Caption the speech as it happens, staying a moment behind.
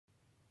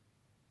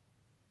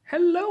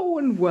Hello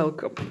and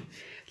welcome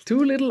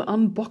to a little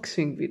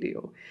unboxing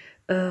video.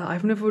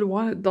 I've never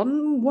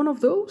done one of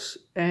those,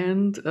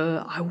 and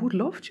I would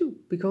love to,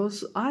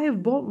 because I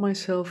have bought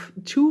myself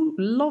two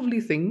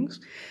lovely things,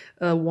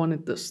 one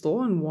at the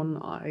store and one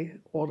I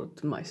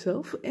ordered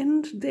myself,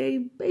 and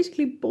they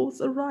basically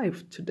both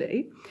arrived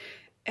today.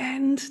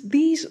 And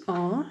these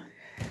are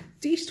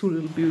these two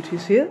little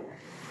beauties here.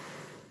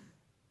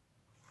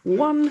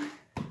 One,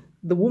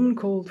 The Woman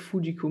Called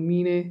Fujiko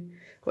Mine,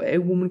 or A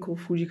Woman Called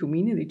Fujiko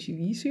Mine, the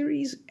TV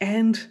series,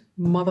 and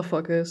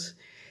Mutafukaz.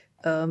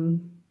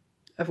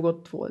 I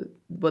forgot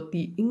what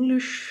the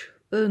English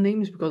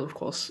name is, because of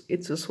course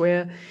it's a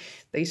swear.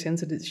 They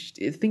censored it.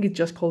 I think it's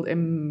just called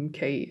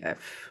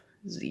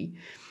MKFZ.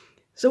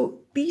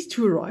 So these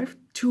two arrived,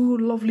 two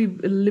lovely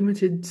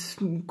limited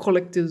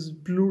collector's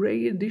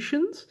Blu-ray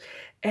editions,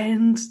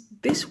 and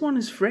this one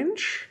is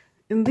French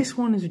and this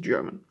one is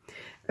German.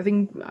 I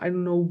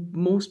don't know,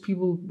 most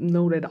people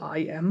know that I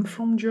am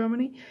from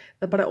Germany,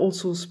 but I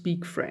also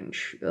speak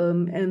French.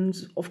 And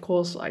of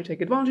course I take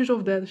advantage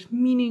of that,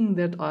 meaning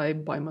that I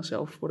buy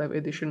myself whatever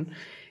edition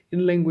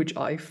in language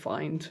I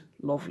find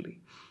lovely.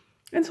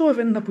 And so I've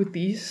ended up with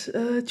these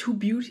two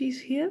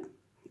beauties here.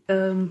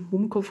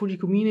 Woman Called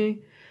Fujiko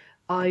Mine,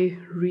 I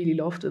really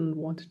loved and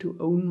wanted to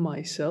own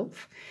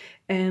myself.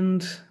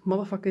 And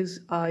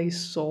Motherfuckers I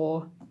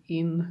saw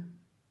in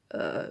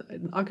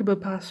an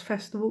Artbooks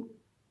festival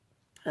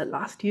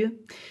last year,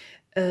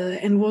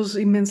 and was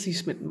immensely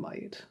smitten by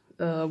it.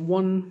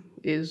 One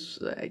is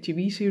a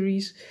TV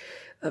series,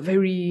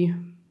 very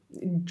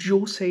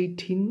josei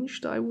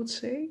tinged, I would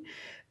say,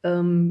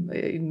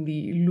 in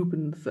the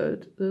Lupin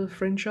III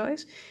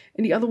franchise,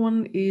 and the other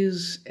one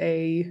is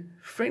a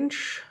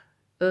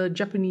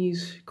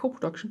French-Japanese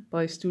co-production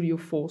by Studio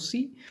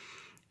 4C,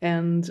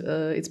 and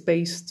it's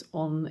based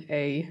on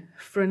a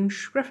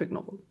French graphic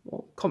novel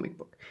or comic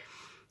book.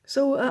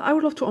 So I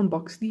would love to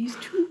unbox these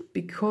two,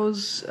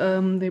 because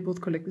they're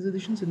both collector's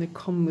editions and they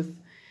come with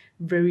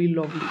very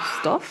lovely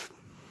stuff.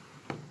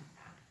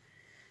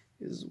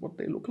 This is what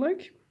they look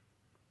like.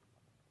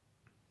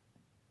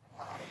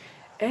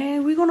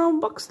 And we're gonna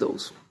unbox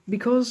those,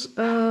 because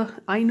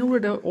I know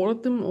that I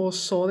ordered them or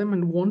saw them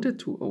and wanted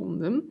to own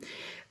them,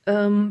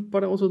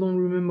 but I also don't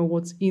remember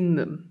what's in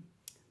them.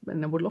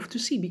 And I would love to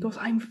see, because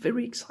I'm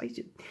very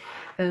excited.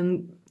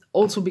 And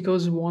also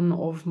because one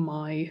of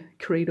my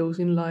credos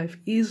in life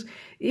is,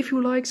 if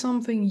you like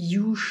something,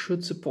 you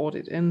should support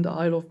it. And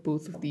I love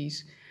both of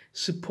these.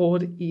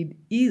 Support it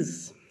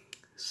is.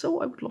 So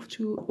I would love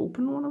to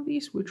open one of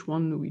these. Which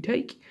one do we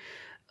take?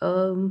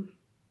 Let's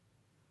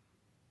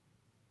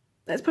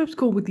perhaps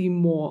go with the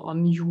more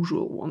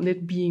unusual one,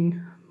 that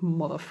being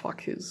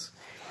Motherfuckers.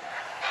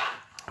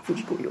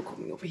 Fujiko, you're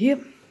coming over here.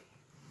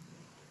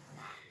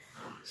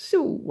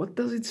 So, what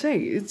does it say?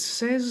 It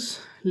says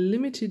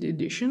limited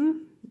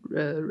edition.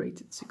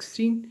 Rated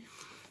 16,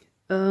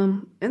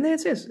 and there it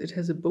says it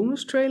has a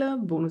bonus trailer,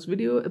 bonus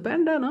video, a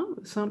bandana,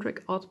 a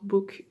soundtrack, art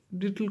book,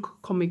 digital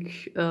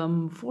comic,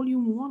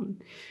 volume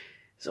 1.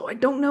 So I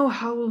don't know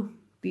how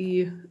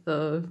the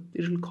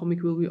digital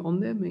comic will be on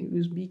there, maybe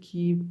USB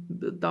key,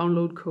 the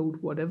download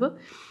code, whatever.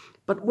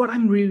 But what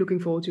I'm really looking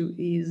forward to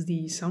is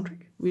the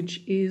soundtrack,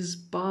 which is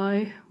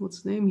by,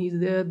 what's the name, he's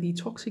there, the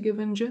Toxic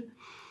Avenger,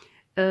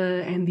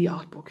 and the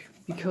art book,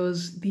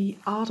 because the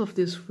art of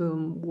this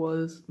film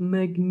was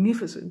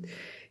magnificent.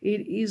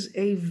 It is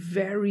a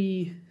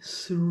very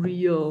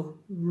surreal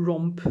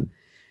romp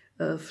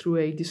through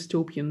a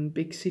dystopian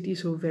big city,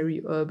 so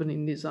very urban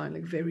in design,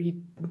 like very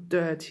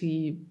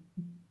dirty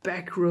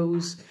back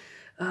rows,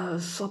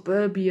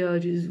 suburbia,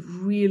 just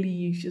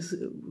really just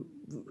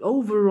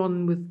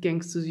overrun with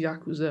gangsters,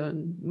 yakuza,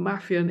 and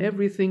mafia and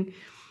everything.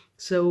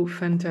 So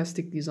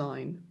fantastic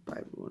design by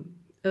everyone.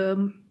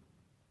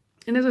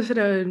 And as I said,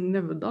 I've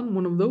never done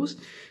one of those,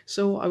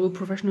 so I will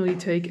professionally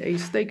take a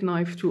steak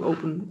knife to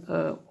open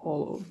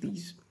all of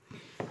these.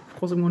 Of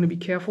course, I'm going to be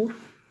careful. I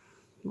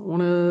don't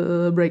want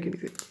to break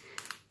anything.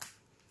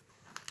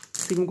 I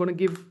think I'm going to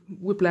give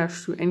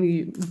whiplash to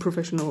any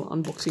professional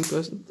unboxing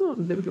person. Oh,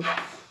 there we go.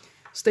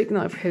 Steak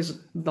knife has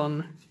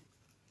done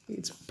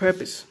its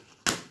purpose.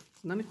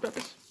 Done its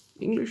purpose?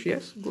 English,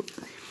 yes, good.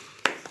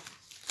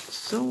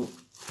 So,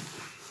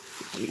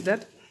 leave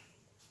that.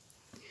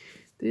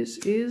 This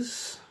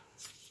is...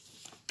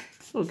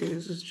 okay,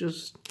 this is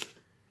just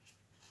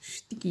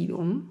sticky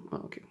on.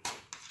 Oh, okay.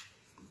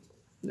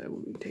 Now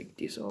we take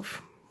this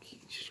off.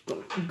 Just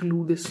gonna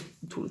glue this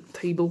to the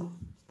table.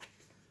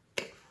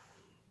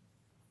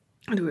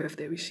 And we have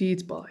there, we see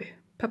it's by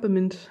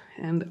Peppermint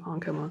and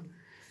Ankama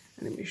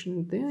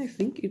Animation. There I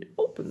think it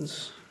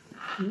opens.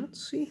 Let's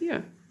see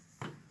here.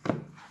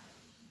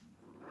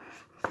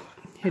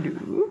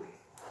 Hello.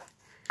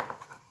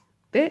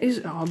 There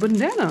is our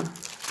bandana.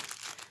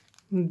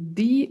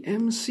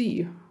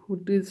 DMC.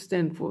 What did it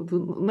stand for?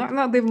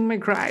 Not Devil May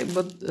Cry,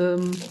 but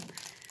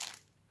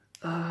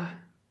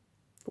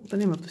what's the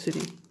name of the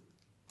city?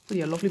 Oh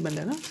yeah, lovely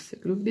bandana.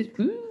 Take a look at this.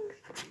 Ooh,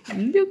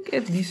 look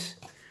at this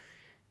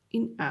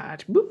in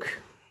art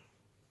book.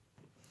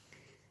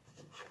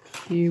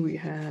 Here we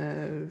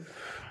have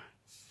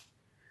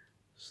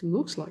This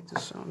looks like the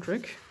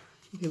soundtrack.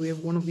 Here we have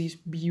one of these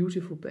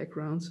beautiful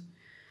backgrounds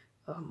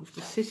of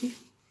the city.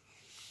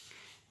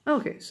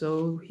 Okay,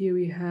 so here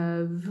we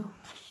have,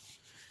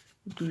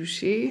 what do you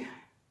see?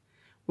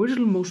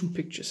 Original motion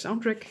picture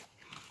soundtrack,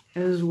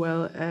 as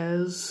well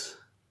as,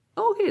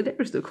 okay,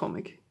 there's the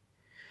comic.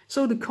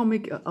 So the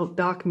comic,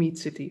 Dark Meat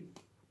City.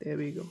 There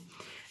we go.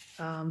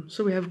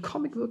 So we have a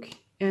comic book,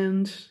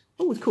 and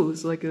oh, it's cool.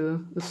 It's like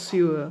a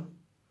sewer,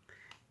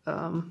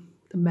 the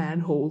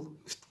manhole.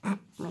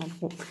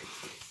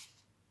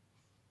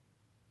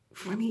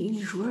 Funny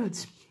English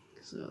words.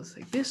 So it's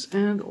like this,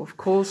 and of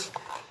course,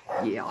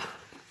 yeah,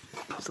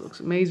 this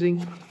looks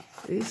amazing.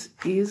 This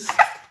is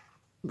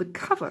the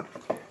cover.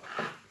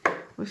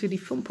 Where's the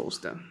film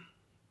poster?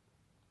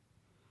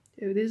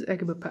 There it is,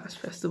 Agrabah Pass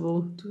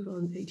Festival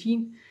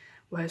 2018,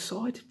 where I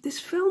saw it. This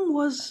film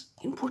was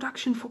in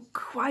production for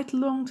quite a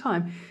long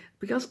time,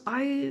 because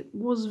I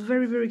was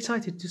very, very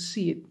excited to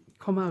see it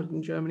come out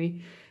in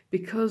Germany,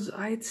 because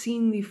I had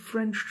seen the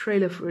French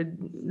trailer for it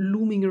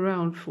looming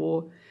around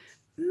for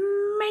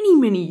many,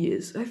 many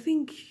years. I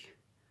think,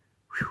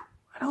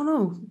 I don't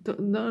know,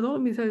 don't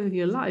let me tell you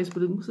here lies,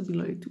 but it must have been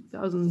like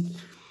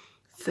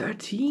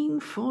 2013,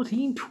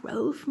 14,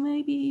 12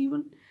 maybe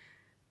even.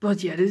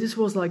 But yeah, this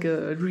was like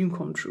a dream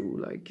come true,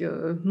 like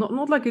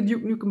not like a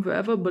Duke Nukem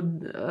Forever, but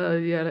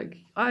yeah, like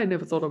I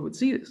never thought I would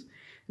see this,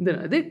 and then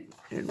I did,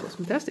 and it was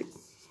fantastic.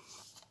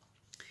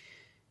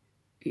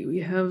 Here we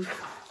have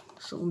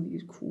some of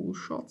these cool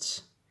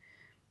shots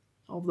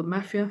of the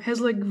mafia.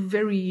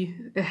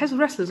 It has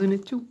wrestlers in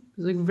it too.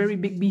 There's like a very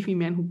big beefy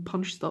man who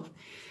punch stuff.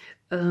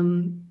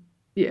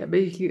 Yeah,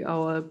 basically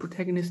our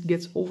protagonist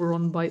gets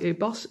overrun by a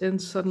bus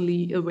and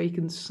suddenly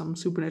awakens some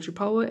supernatural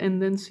power, and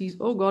then sees,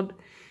 oh god,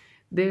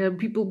 there are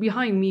people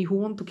behind me who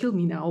want to kill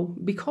me now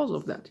because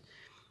of that.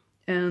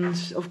 And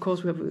of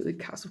course we have a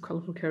cast of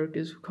colorful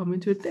characters who come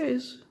into it. There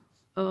is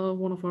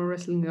one of our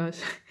wrestling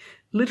guys,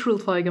 literal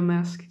tiger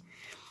mask.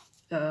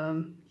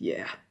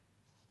 Yeah.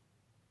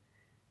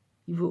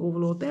 Evil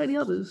Overlord. There are the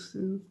others,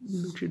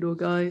 luchador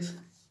guys.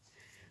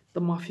 The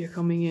mafia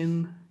coming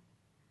in.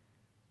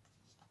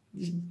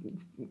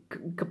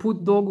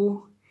 Kaput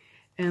Dogo.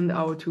 And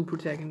our two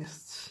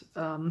protagonists,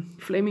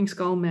 Flaming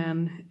Skull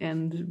Man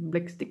and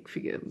Black Stick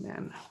Figure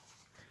Man.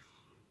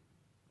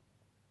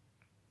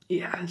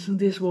 Yeah, so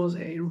this was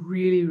a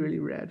really, really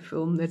rad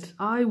film that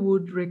I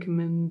would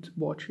recommend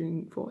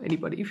watching for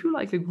anybody. If you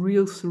like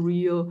real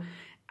surreal,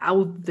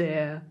 out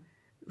there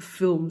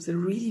films that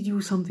really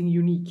do something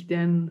unique,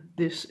 then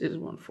this is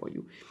one for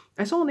you.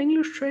 I saw an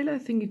English trailer. I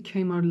think it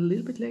came out a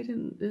little bit late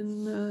in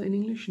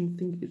English, and I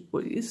think it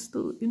is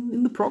still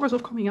in the progress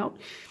of coming out.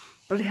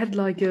 But it had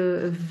like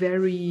a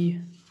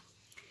very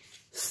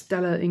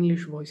stellar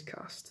English voice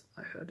cast,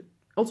 I heard.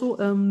 Also,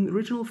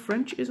 original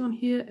French is on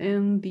here,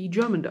 and the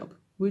German dub,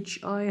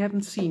 which I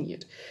haven't seen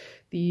yet.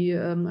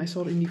 I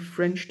saw it in the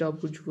French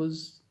dub, which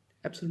was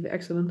absolutely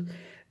excellent,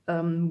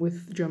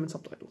 with German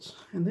subtitles.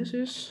 And this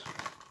is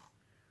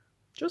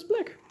just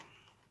black.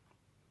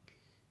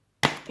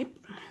 Yep.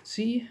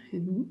 See,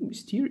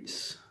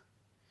 mysterious.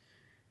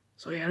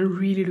 So yeah, I'm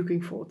really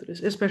looking forward to this,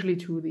 especially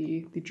to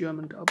the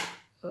German dub.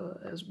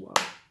 As well.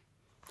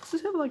 Does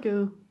this have like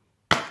a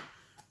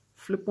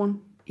flip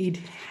one? It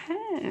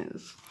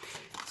has.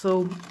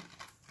 So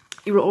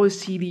you will always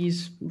see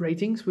these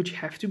ratings, which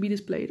have to be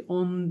displayed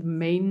on the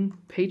main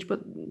page,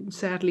 but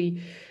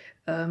sadly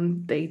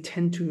they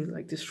tend to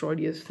like destroy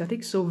the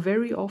aesthetics. So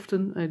very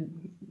often, I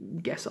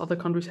guess other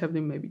countries have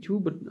them maybe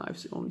too, but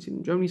I've only seen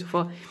in Germany so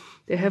far,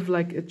 they have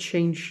like a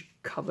change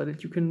cover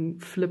that you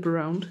can flip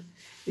around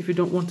if you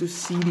don't want to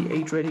see the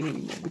age rating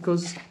anymore,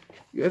 because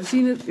you have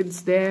seen it,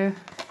 it's there,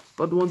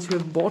 but once you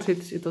have bought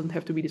it, it doesn't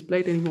have to be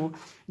displayed anymore.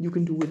 You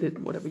can do with it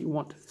whatever you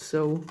want.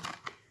 So,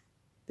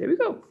 there we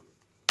go.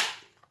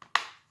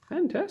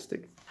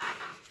 Fantastic.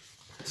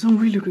 So I'm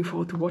really looking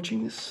forward to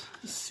watching this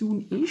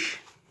soon-ish.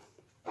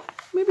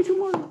 Maybe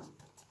tomorrow.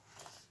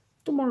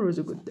 Tomorrow is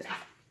a good day.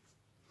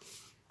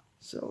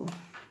 So,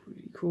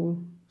 really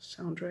cool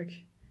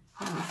soundtrack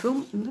and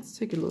film. And let's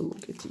take a little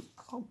look at the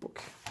art book.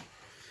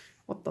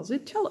 What does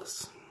it tell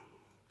us?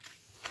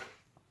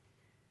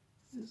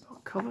 There's our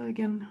cover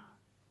again.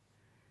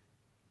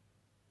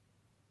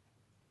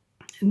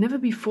 Never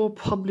before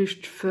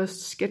published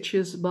first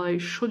sketches by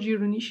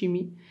Shojiro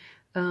Nishimi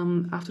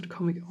after the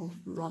comic of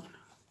Run.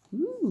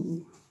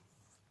 Ooh,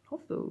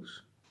 love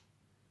those.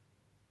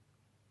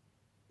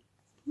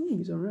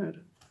 These are rad.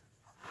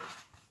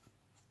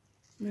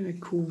 Really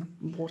cool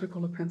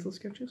watercolor pencil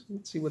sketches.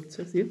 Let's see what it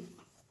says here.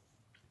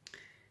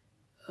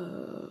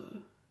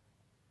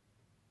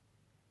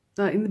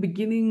 In the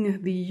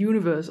beginning, the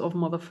universe of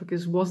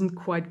Mutafukaz wasn't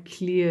quite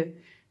clear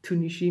to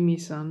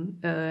Nishimi-san,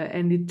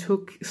 and it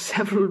took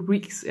several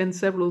weeks and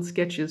several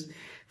sketches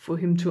for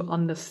him to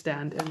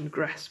understand and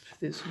grasp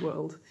this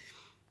world.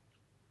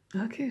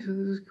 Okay, so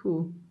this is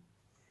cool.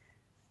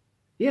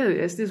 Yeah,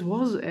 as this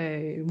was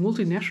a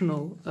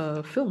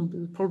multinational film,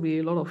 there's probably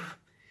a lot of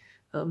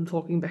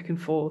talking back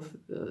and forth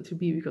to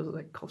be, because of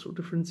like cultural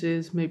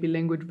differences, maybe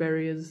language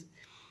barriers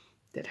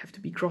that have to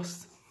be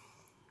crossed.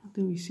 What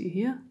do we see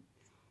here?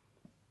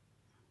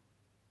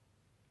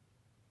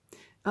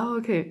 Oh,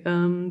 okay.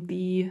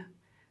 The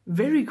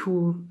very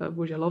cool,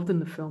 which I loved in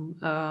the film,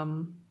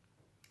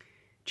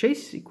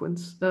 chase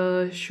sequence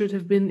should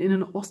have been in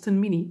an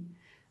Austin Mini.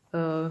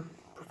 I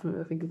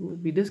think it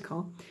would be this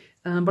car,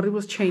 but it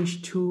was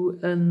changed to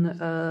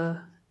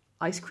an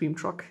ice cream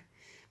truck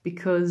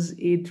because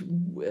it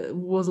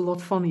was a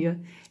lot funnier,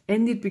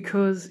 and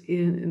because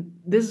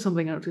this is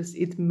something I noticed,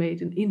 it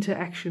made an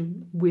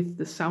interaction with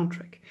the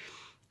soundtrack.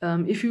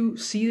 If you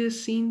see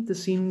this scene, the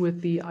scene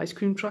with the ice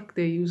cream truck,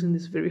 they're using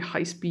this very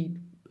high-speed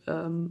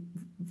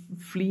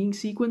fleeing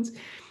sequence.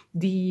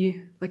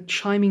 The like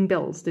chiming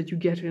bells that you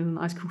get in an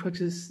ice cream truck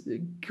just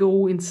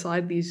go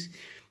inside this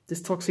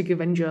Toxic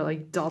Avenger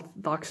like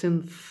dark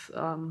synth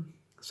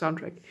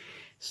soundtrack,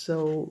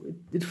 so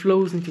it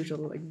flows into each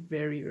other like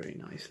very, very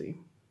nicely.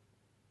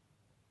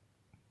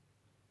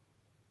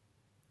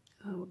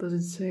 What does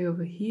it say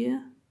over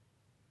here?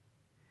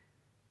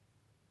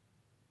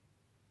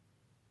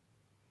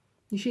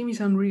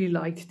 Nishimi-san really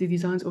liked the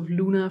designs of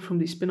Luna from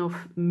the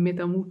spin-off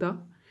Metamuta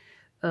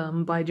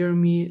by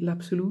Jeremy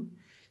Lapsulu,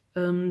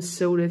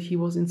 so that he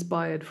was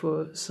inspired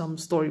for some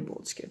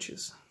storyboard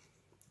sketches.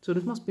 So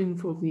this must have been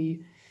for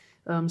the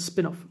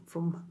spin-off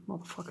from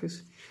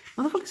Mutafukaz.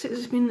 Mutafukaz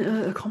has been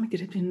a comic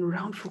that had been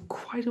around for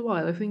quite a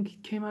while. I think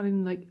it came out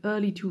in like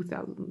early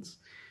 2000s.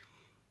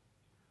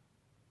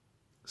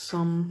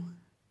 Some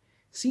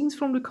scenes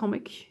from the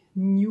comic,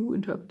 new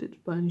interpreted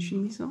by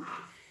Nishimi-san.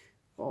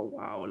 Oh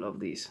wow, I love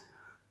these.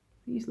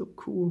 These look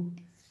cool.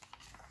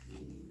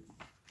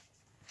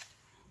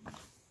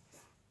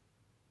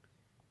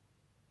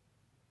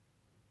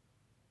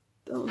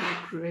 Those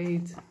are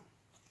great.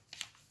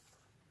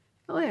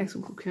 Oh yeah,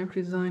 some cool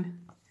character design.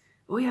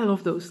 Oh yeah, I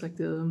love those, like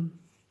the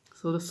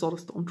sort of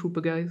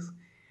stormtrooper guys,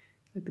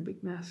 like the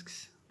big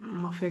masks,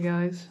 mafia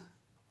guys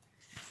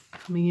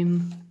coming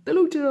in. The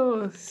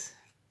luchadors.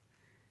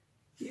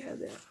 Yeah,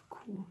 they're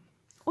cool.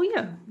 Oh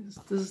yeah, this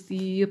is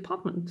the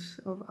apartment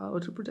of our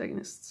two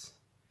protagonists.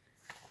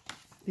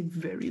 Like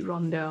very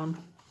rundown,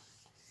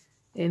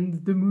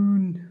 and the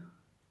moon.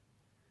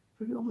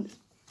 Very ominous.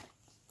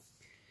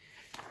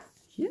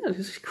 Yeah,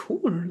 this is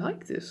cool. I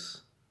like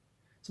this.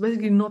 It's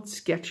basically not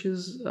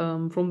sketches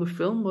from the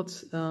film,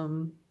 but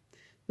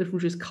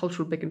different just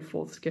cultural back and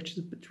forth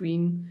sketches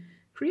between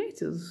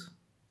creators.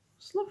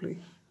 It's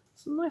lovely.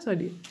 It's a nice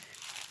idea.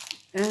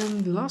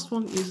 And the last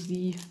one is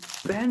the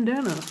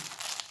bandana.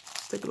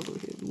 Let's take a look over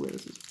here. Where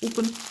is this?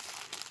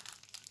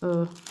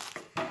 Open.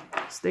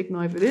 Steak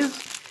knife it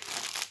is.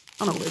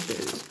 Oh no, wait, there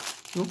it is.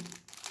 No,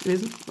 it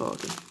isn't. Oh,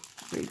 okay.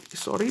 Wait,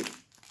 sorry.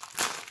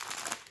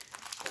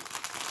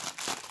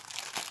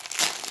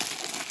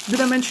 Did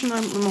I mention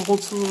I'm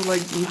also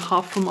like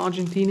half from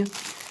Argentina?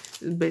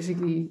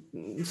 Basically,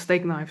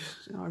 steak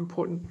knives are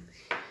important.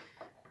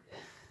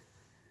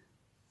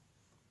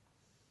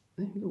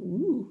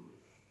 Ooh,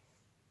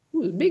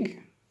 ooh, it's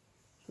big,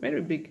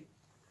 very big.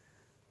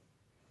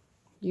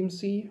 You can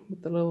see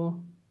with the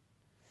little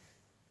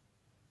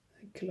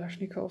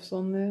Kalashnikovs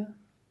on there.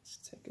 Let's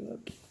take a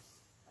look.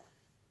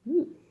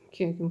 Ooh,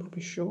 okay, I can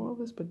probably show all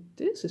this, but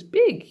this is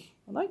big.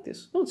 I like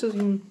this. Oh, it says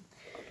even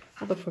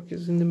what the fuck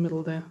is in the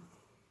middle there.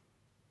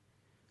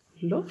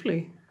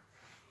 Lovely.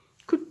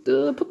 Could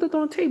put that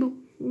on a table.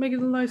 Make it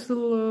a nice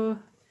little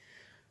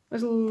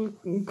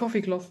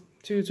coffee cloth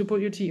to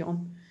put your tea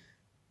on.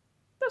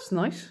 That's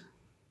nice.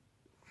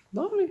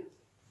 Lovely.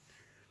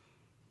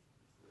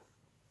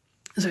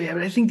 So yeah,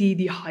 but I think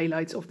the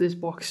highlights of this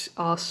box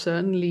are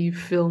certainly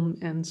film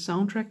and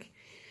soundtrack,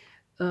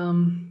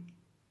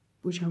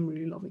 which I'm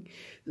really loving.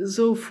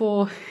 So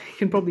you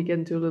can probably get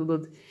into a little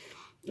bit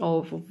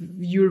of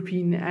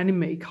European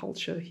anime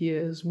culture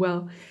here as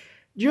well.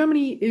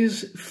 Germany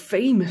is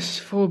famous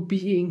for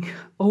being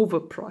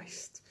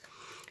overpriced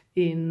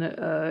in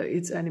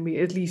its anime.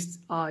 At least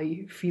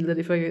I feel that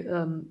if I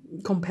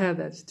compare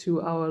that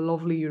to our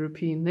lovely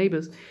European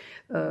neighbors,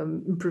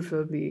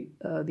 preferably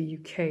the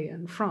UK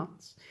and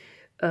France.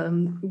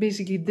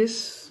 Basically,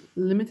 this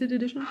limited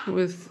edition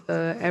with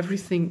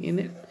everything in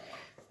it,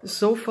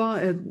 so far,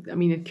 I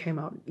mean, it came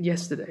out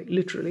yesterday,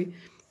 literally,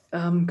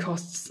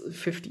 costs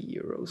 50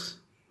 euros.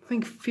 I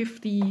think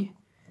 50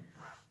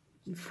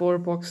 for a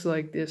box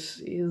like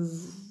this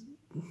is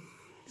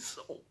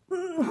so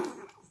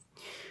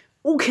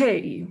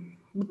okay.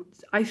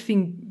 I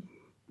think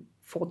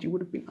 40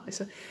 would have been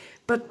nicer,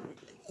 but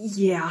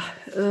yeah,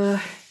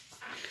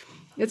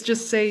 let's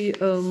just say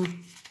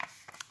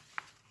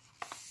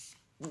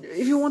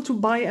if you want to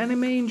buy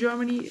anime in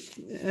Germany,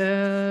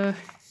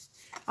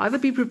 either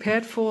be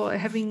prepared for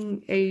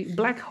having a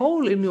black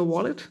hole in your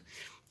wallet,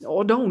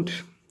 or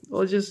don't,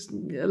 or just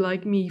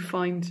like me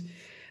find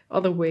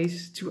other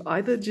ways to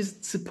either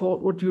just support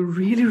what you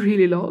really,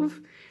 really love,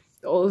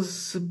 or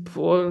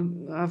support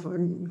other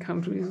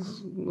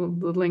countries,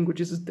 the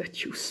languages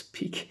that you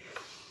speak.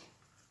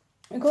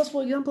 Because,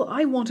 for example,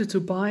 I wanted to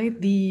buy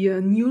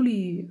the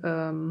newly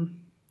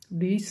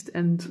released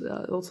and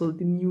also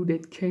the new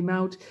that came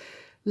out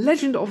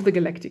Legend of the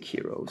Galactic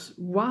Heroes.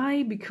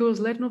 Why? Because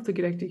Legend of the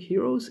Galactic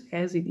Heroes,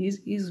 as it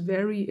is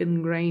very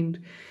ingrained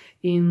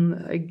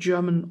in a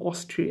German,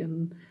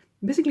 Austrian,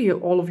 basically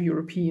all of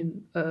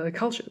European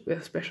culture,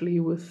 especially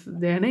with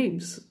their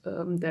names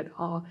that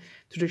are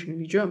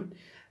traditionally German.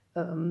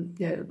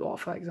 Or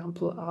for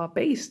example, are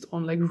based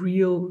on like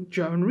real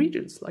German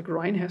regions, like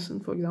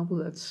Rheinhessen, for example,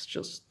 that's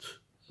just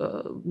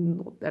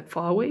not that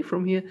far away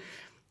from here.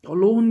 Or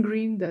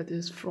Lohengrin, that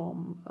is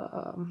from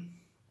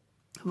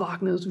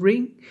Wagner's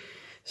Ring.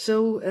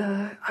 So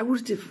I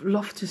would have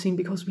loved to see,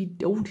 because we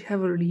don't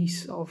have a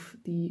release of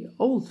the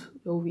old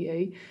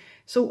OVA,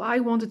 so I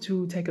wanted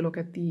to take a look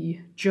at the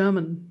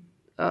German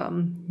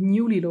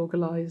newly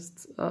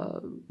localized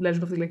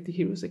Legend of the Galactic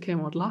Heroes that came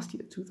out last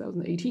year,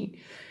 2018.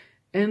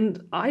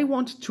 And I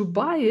wanted to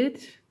buy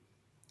it,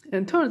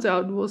 and turns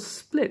out it was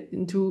split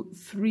into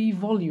 3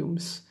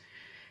 volumes.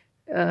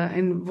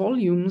 And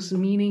volumes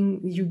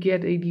meaning you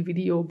get a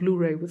DVD or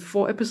Blu-ray with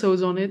 4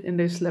 episodes on it, and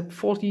they slapped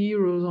 40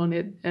 euros on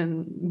it,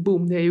 and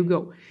boom, there you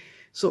go.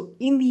 So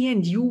in the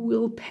end, you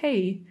will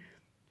pay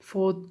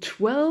for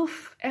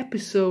 12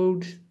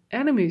 episode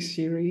anime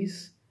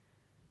series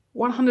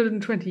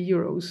 120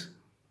 euros.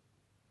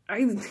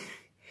 I'm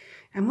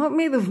not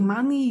made of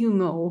money, you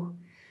know.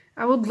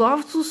 I would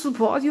love to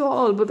support you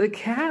all, but I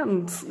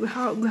can't.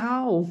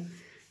 How?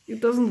 It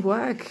doesn't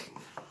work.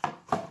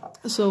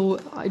 So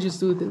I just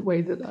do it the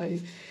way that I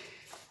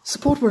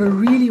support what I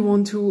really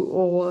want to,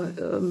 or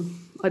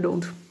I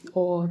don't,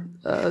 or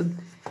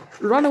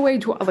run away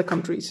to other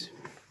countries.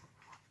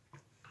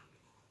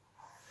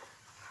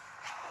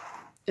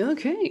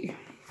 Okay,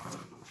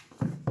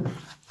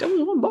 that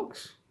was one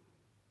box.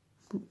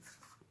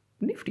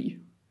 Nifty.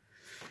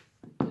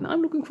 And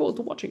I'm looking forward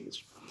to watching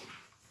this.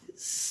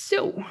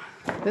 So,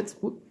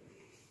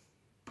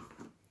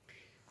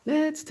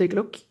 let's take a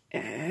look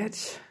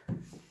at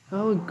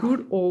our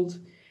good old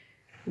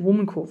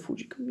Woman Called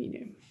Fujiko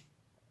Mine.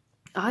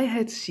 I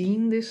had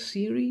seen this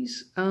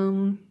series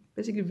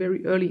basically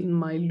very early in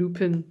my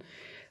Lupin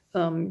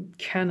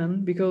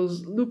canon,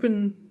 because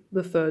Lupin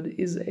III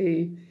is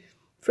a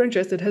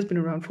franchise that has been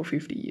around for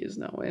 50 years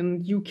now,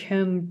 and you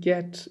can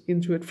get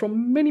into it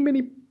from many,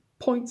 many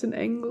points and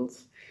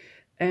angles,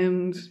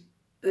 and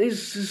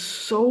there's just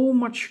so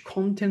much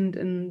content,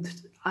 and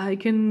I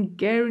can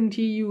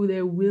guarantee you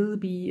there will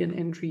be an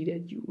entry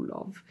that you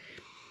love.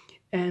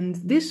 And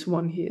this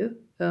one here,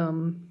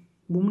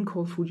 Woman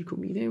Called Fujiko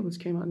Mine, which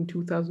came out in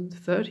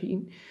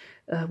 2013,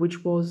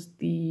 which was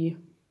the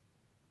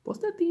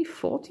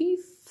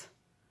 40th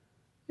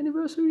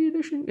anniversary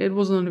edition? It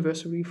was an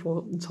anniversary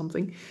for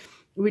something,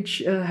 which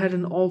had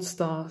an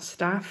all-star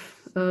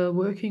staff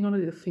working on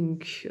it. I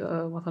think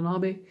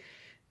Watanabe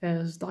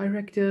as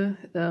director,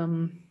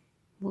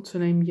 what's her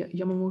name,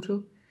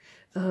 Yamamoto,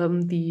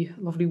 the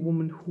lovely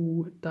woman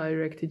who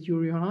directed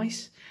Yuri on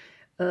Ice.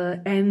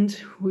 And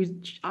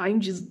which I'm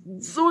just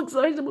so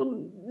excited about,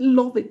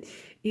 love it,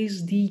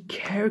 is the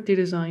character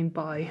design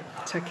by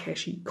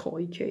Takeshi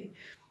Koike,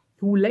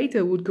 who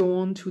later would go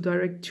on to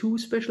direct 2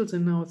 specials,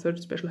 and now a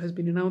 3rd special has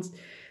been announced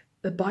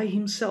by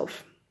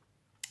himself.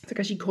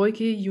 Takeshi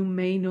Koike you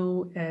may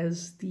know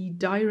as the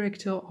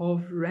director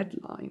of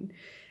Redline,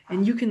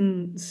 and you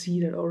can see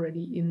that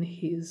already in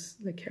his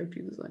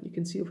character design. You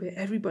can see over here,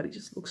 everybody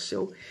just looks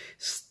so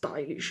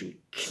stylish and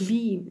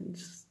clean and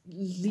just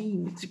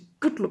lean. It's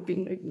good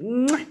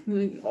looking.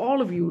 Like,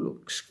 all of you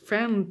looks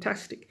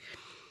fantastic.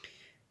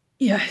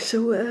 Yeah,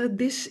 so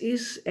this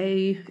is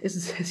as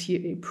it says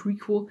here, a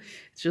prequel.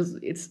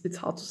 It's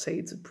hard to say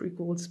it's a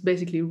prequel. It's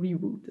basically a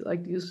reboot.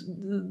 Like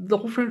the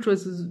whole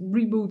franchise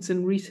reboots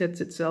and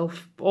resets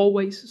itself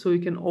always, so you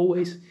can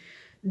always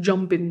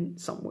jump in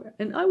somewhere.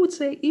 And I would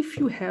say if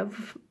you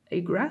have a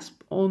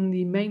grasp on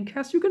the main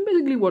cast, you can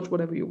basically watch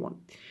whatever you want.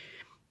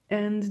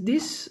 And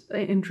this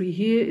entry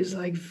here is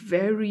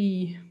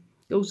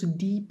goes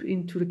deep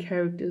into the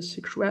characters'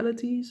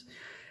 sexualities,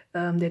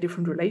 their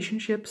different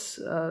relationships,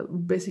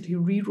 basically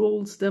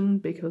re-rolls them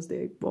because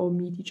they all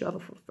meet each other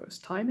for the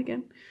first time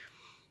again.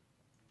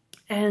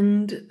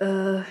 And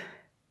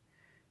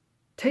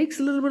takes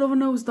a little bit of a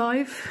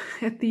nosedive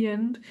at the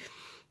end.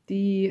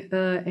 The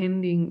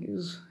ending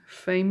is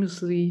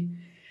famously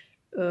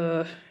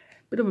a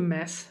bit of a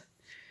mess.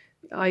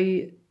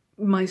 I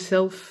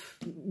myself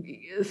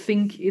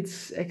think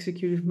it's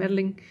executive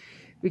meddling,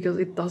 because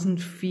it doesn't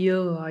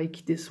feel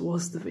like this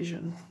was the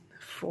vision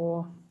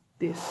for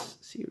this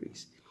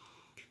series.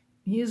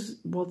 Here's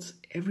what's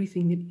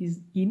everything that is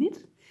in it.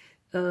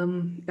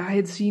 I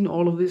had seen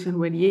all of this and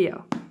went,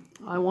 yeah,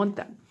 I want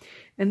that.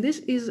 And this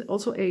is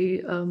also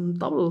a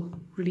double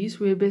release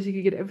where you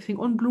basically get everything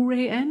on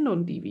Blu-ray and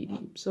on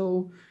DVD.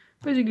 So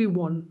basically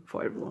one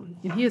for everyone.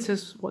 And here it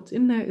says what's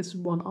in there is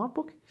 1 art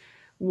book,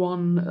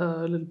 1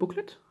 little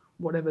booklet,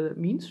 whatever that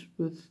means,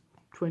 with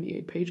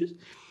 28 pages.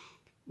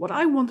 What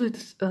I wanted,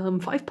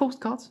 5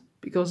 postcards,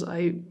 because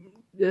I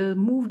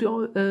moved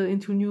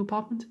into a new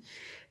apartment,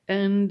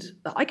 and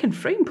I can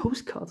frame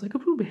postcards. I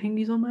could probably hang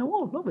these on my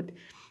wall. Love it.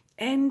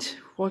 And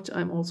what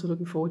I'm also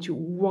looking forward to,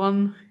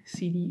 1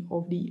 CD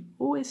of the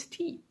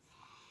OST.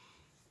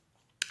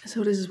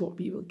 So this is what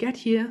we will get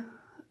here.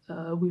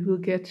 We will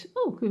get,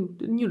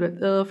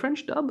 new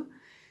French dub,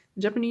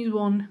 Japanese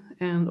one,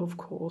 and of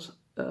course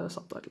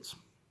subtitles.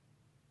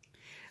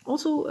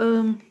 Also,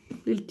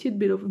 little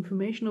tidbit of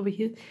information over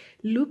here.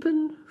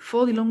 Lupin,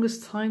 for the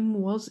longest time,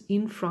 was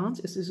in France,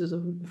 as this is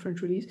a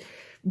French release,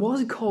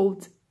 was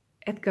called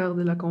Edgar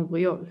de la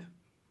Cambriole.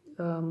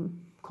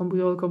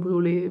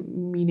 Cambriole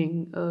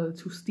meaning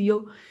to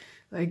steal.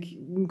 Like,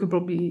 you could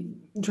probably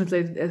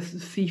translate it as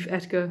Thief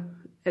Edgar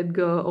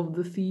of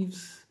the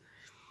Thieves.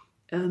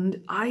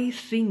 And I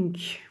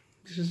think,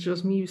 this is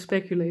just me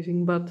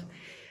speculating, but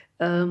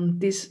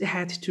this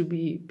had to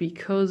be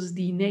because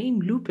the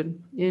name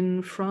Lupin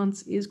in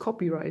France is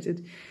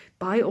copyrighted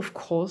by, of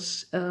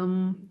course,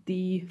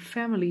 the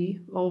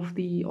family of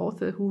the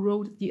author who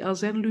wrote the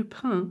Arsène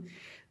Lupin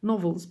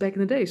novels back in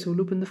the day, so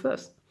Lupin I.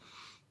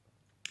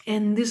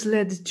 And this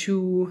led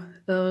to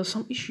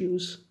some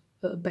issues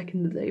back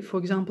in the day. For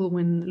example,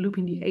 when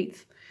Lupin VIII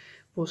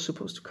was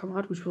supposed to come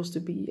out, which was to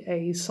be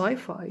a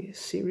sci-fi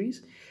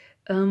series,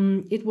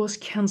 it was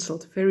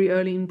cancelled very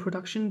early in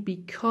production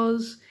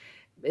because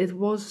they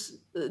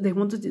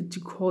wanted it to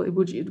call it,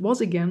 which it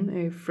was again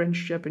a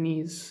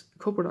French-Japanese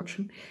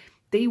co-production.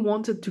 They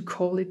wanted to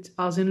call it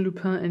Arsène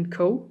Lupin and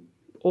Co.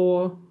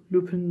 or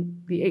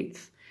Lupin VIII.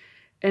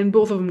 And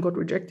both of them got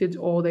rejected,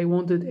 or they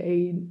wanted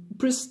a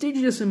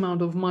prestigious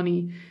amount of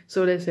money.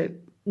 So they said,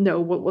 no,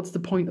 what's the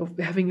point of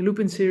having a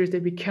Lupin series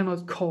that we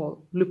cannot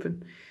call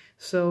Lupin?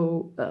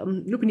 So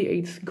Lupin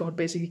VIII got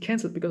basically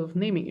cancelled because of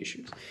naming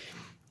issues.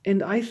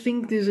 And I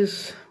think this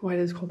is why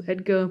it's called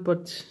Edgar,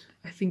 but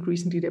I think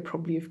recently they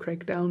probably have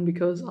cracked down,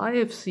 because I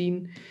have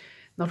seen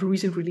not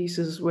recent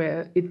releases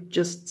where it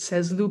just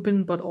says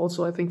Lupin, but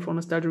also I think for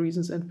nostalgia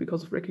reasons and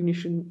because of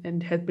recognition,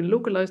 and had been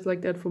localized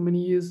like that for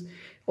many years,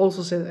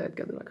 also says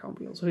Edgar de la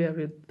Cambriole. So you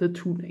have the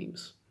two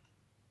names.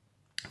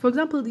 For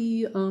example,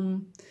 the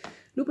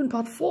Lupin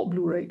Part 4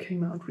 Blu-ray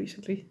came out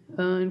recently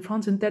in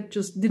France, and that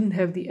just didn't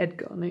have the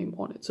Edgar name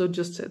on it, so it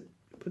just said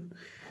Lupin.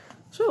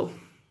 So,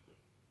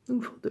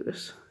 looking forward to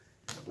this.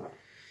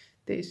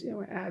 There's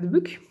our ad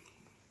book.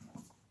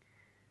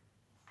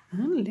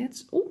 And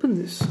let's open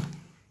this.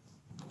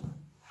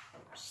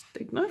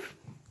 Steak knife.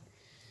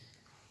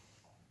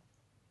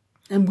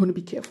 I'm going to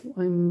be careful.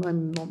 I'm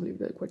normally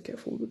quite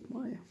careful with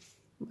my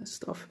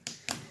stuff.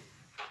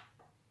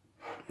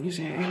 You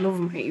see, I love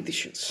my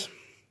editions.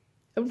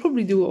 I will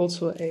probably do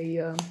also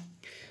a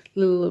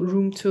little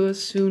room tour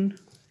soon,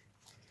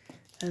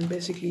 and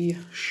basically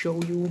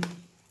show you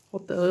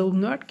what the little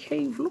nerd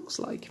cave looks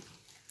like.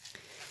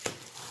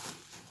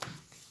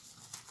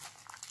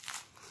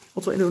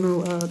 Also, I don't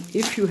know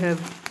if you have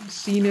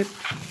seen it,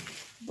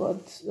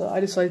 but I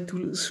decided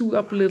to suit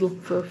up a little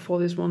for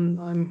this one.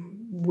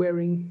 I'm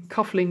wearing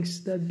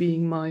cufflinks, that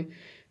being my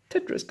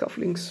Tetris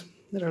cufflinks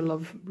that I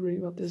love really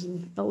well. There's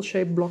an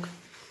L-shaped block,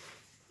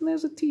 and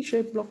there's a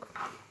T-shaped block.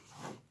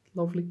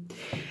 Lovely.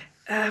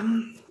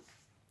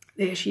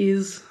 There she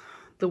is,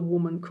 the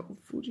Woman Called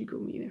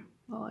Fujiko Mine.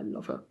 Oh, I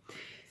love her.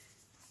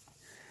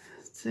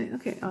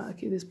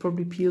 Okay, this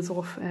probably peels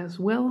off as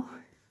well.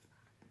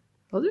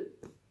 Does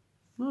it?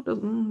 No, it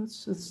doesn't.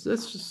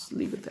 Let's just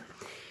leave it there.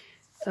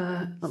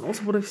 And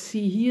also what I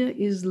see here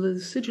is the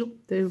sigil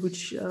there,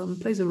 which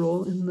plays a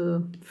role in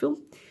the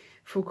film,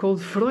 called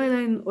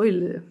Fräulein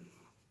Eule.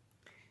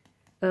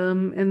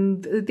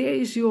 And there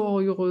is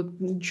your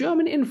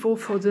German info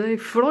for today.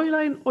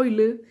 Fräulein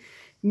Eule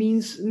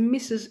means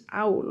Mrs.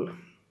 Owl.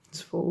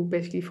 It's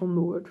basically from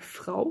the word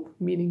Frau,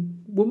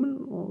 meaning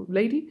woman or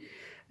lady,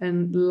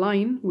 and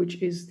Lein,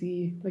 which is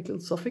the little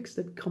suffix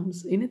that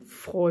comes in it,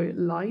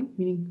 Fräulein,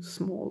 meaning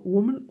small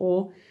woman,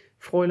 or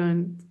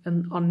Fräulein,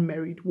 an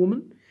unmarried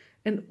woman,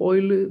 and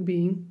Eule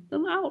being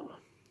an owl.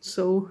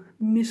 So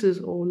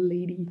Mrs. or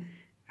Lady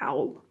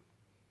Owl.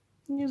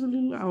 Here's a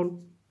little owl.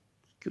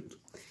 Good.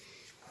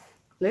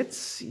 Let's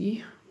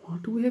see,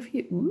 what do we have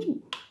here?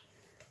 Ooh.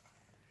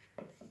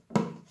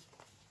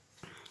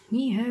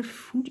 We have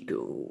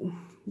Fujiko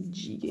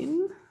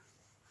Jigen.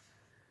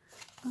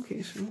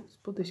 Okay, so let's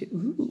put this here.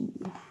 Ooh.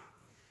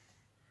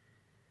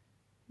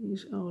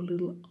 Here's our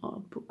little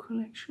art book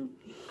collection.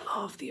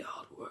 Love the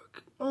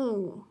artwork.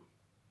 Oh,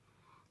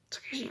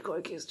 Takeshi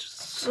Koike is just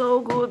so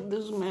good,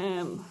 this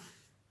man.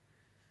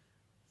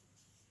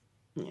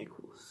 Yeah,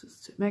 cool. This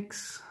is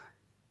Max.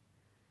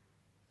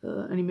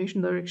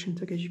 Animation direction,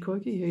 Takeshi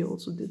Koike. Yeah, he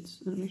also did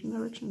animation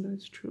direction,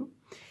 that's true.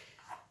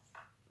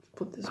 Let's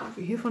put this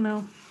over here for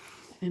now.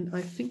 And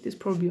I think this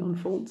probably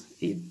unfolds.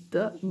 It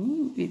does.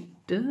 Ooh, it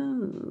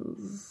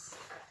does.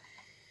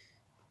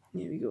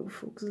 Here we go,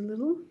 focus a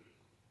little.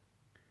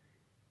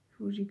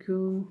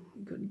 Fujiko,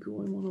 we got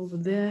going one over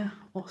there.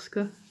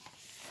 Oscar.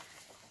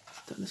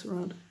 Let's turn this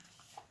around.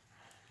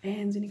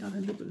 And then you got a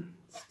Lupin.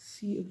 Let's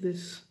see if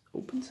this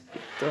opens.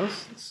 It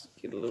does. Let's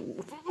get a little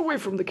away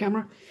from the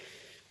camera.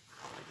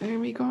 There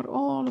we got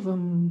all of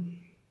them.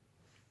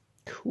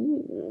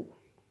 Cool.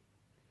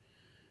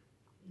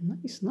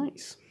 Nice,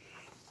 nice.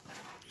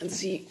 Let's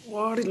see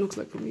what it looks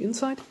like from the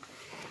inside.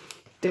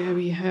 There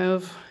we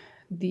have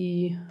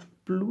the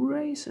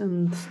Blu-rays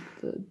and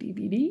the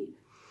DVD.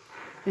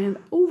 And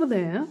over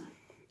there,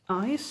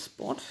 I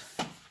spot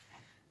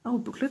our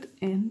booklet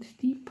and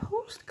the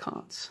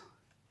postcards.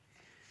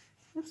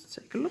 Let's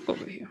take a look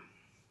over here.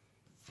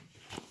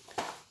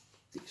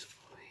 These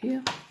over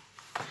here.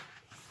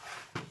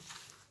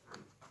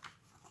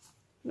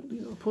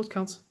 These are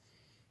postcards.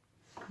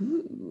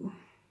 Ooh.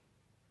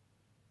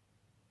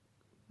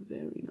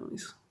 Very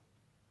nice.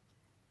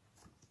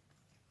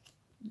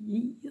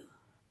 Yeah.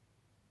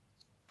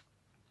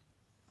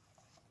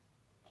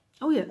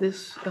 Oh yeah,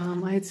 this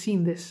I had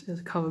seen this as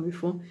a cover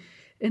before,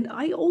 and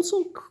I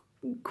also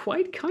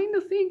quite kind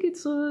of think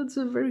it's a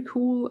very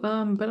cool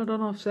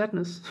Belladonna of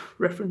Sadness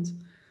reference.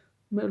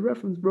 Mad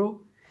reference, bro.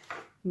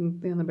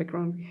 And then in the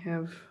background we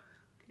have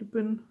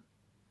Lupin,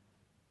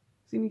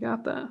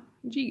 Zenigata,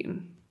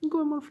 Jigen,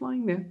 going on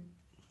flying there.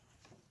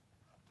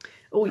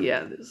 Oh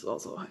yeah, this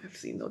also I've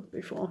seen that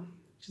before,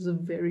 which is a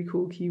very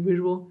cool key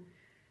visual.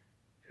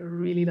 I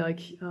really like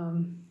here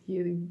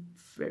the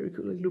very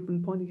cool like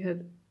Lupin pointing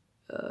head,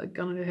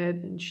 gun in her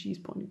head, and she's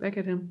pointing back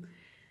at him.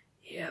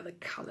 Yeah, the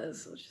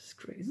colors are just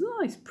great. It's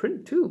a nice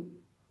print too.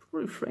 I'll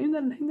probably frame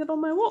that and hang that on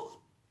my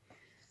wall.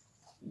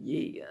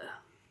 Yeah.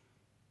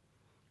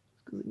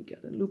 Then you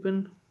got a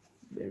Lupin,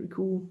 very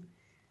cool.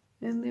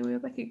 And then we're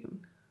back again.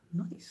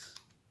 Nice.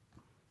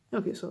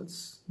 Okay, so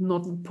it's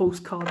not a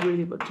postcard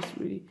really, but just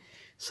really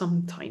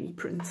some tiny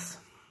prints.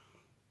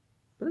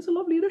 But it's a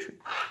lovely edition.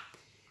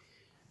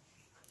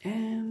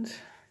 And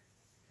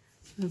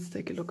let's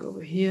take a look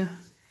over here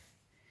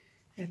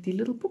at the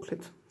little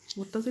booklet.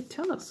 What does it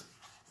tell us?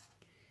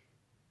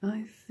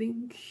 I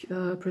think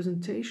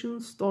presentation,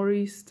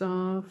 story,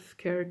 stuff,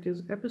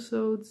 characters,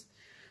 episodes,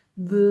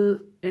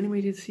 the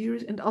animated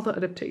series, and other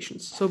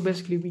adaptations. So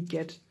basically we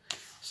get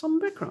some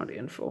background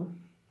info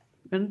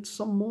and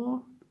some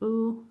more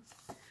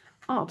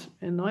art.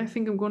 And I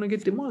think I'm gonna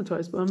get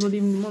demonetized, but I'm not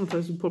even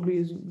demonetized. It probably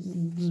is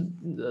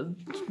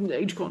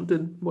age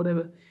content,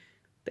 whatever.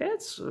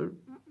 That's a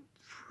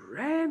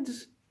red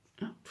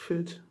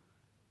outfit.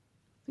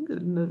 I think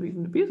that never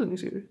even appears in the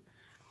series.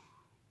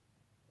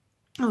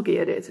 Okay,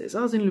 yeah, there it says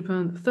Arsène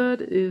Lupin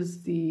III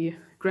is the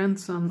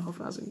grandson of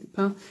Arsène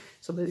Lupin.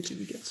 So basically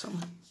we get some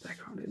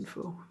background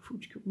info.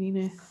 Fujiko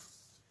Mine.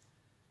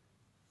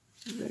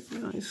 Very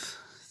nice.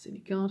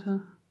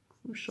 Zenigata.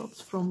 Some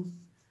shots from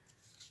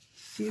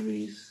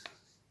series.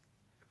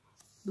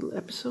 Little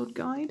episode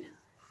guide.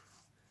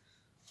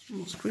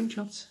 More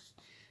screenshots.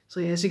 So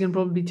yeah, as you can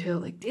probably tell,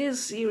 like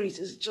this series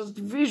is just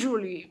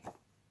visually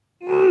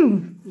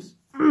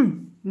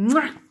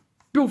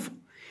beautiful.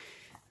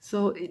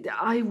 So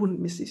I wouldn't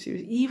miss this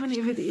series, even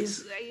if it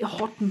is a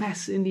hot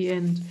mess in the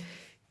end.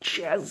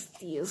 Just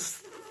the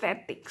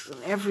aesthetics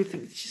and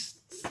everything, it's just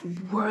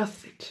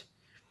worth it.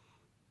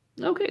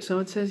 Okay, so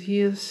it says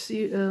here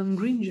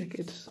Green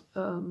Jacket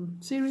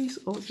series.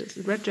 Oh, it says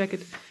Red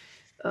Jacket,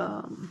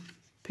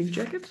 Pink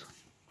Jacket,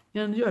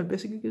 and yeah, it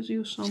basically gives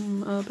you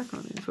some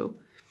background info.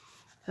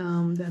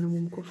 Then a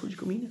Woman Called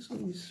Fujiko Mine, so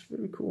it's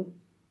very cool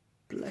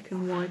black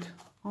and white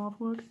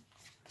artwork.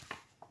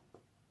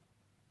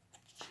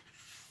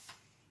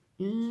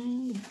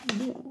 And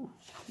more.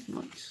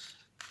 Nice.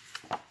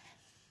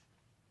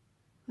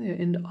 Yeah,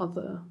 in the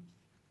other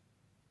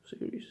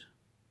series.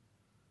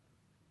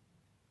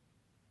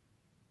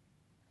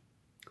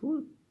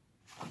 Cool.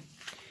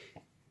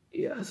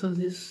 Yeah, so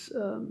this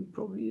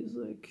probably is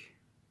like,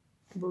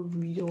 we'll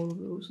read all of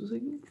those.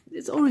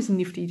 It's always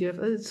nifty to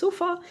have. So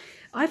far,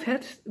 I've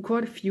had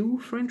quite a few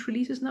French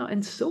releases now,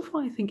 and so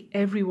far I think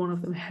every one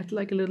of them had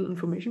like a little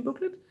information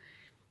booklet.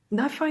 And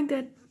I find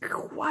that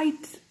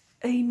quite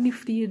a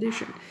nifty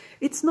edition.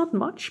 It's not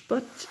much,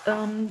 but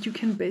you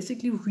can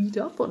basically read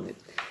up on it.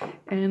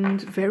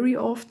 And very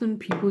often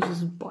people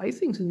just buy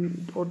things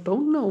or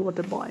don't know what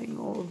they're buying,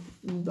 or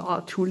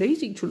are too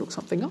lazy to look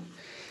something up.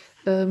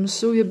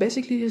 So you're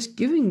basically just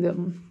giving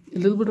them a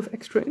little bit of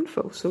extra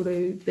info so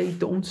they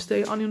don't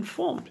stay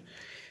uninformed,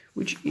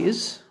 which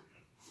is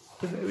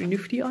a very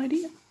nifty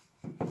idea.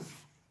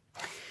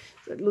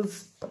 So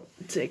let's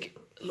take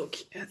a look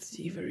at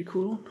the very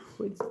cool one.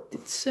 Wait,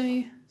 did it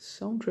say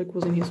soundtrack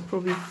was in here? It's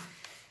probably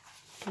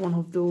one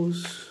of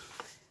those.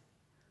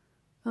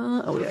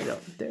 Oh yeah,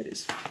 there it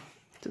is.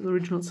 The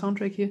original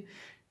soundtrack here.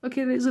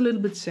 Okay, it is a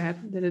little bit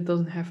sad that it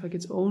doesn't have like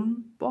its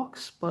own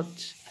box,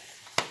 but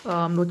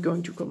I'm not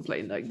going to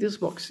complain. Like, this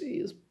box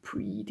is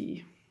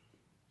pretty.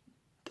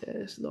 That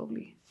is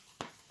lovely.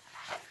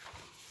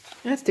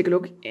 Let's take a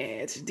look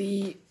at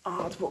the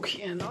art book,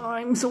 and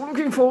I'm so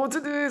looking forward to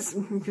this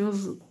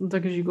because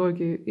Takeshi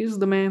Koike is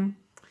the man.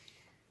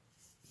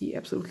 He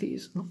absolutely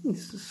is. Oh,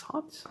 this is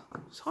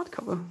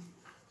hardcover.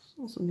 It's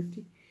also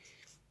nifty.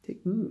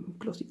 Take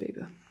glossy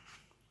paper.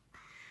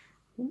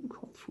 Woman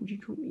Called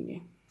Fujiko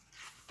Mine.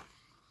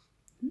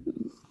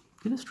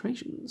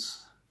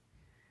 Illustrations.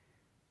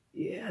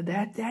 Yeah,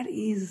 that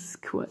is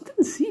cool. I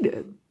didn't see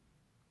that.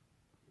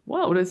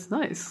 Wow, that's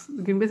nice.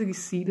 You can basically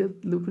see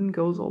that Lupin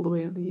goes all the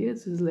way under here.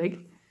 It's his leg.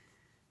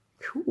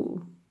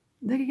 Cool.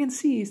 Like, you can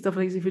see stuff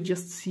like this if you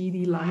just see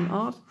the line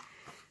art.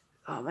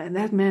 Oh man,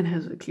 that man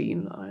has a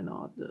clean line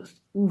art. Just,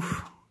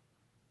 oof.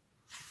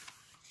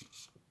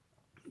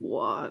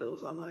 Wow,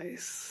 those are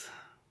nice.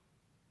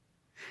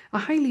 I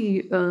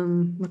highly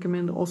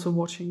recommend also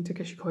watching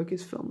Takeshi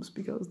Koike's films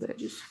because they're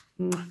just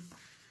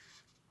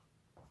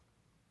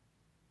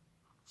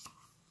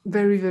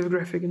very, very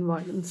graphic and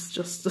violent,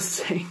 just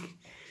saying.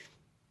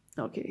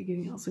 Okay,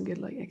 you can also get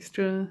like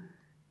extra.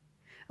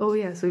 Oh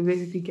yeah, so you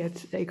basically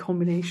get a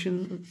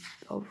combination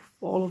of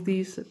all of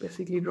these that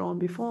basically drawn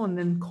before and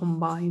then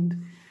combined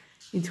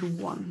into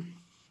one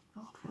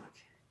artwork.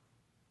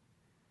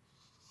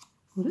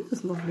 Well, this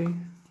is lovely.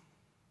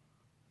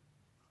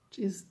 Which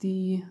is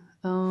the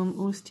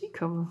OST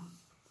cover.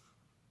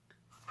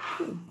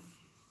 Cool.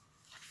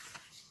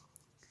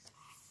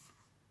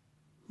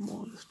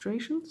 More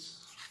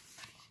illustrations.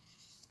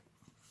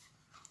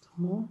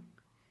 Some more.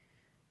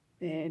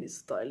 And its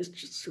style is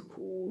just so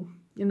cool.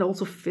 And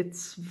also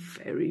fits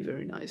very,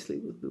 very nicely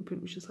with Lupin,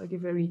 which is like a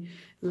very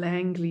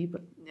Langley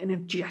but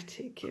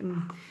energetic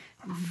and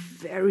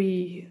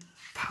very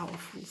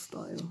powerful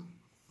style.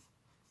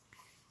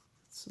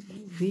 So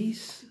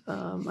these,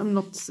 I'm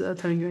not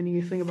telling you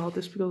anything about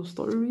this because of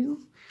story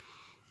reasons.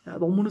 I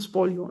don't want to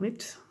spoil you on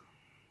it.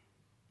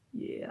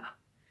 Yeah.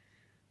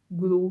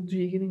 Good old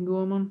Jigen and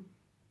Gorman.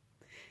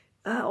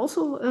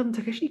 Also,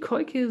 Takeshi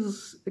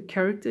Koike's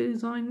character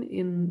design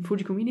in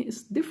Fujiko Mine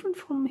is different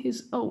from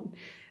his own.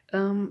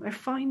 I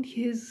find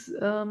his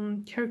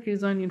character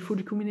design in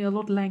Fujiko Mine a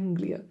lot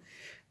Langlier.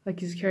 Like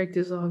his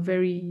characters are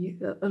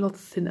a lot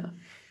thinner,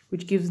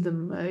 which gives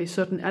them a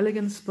certain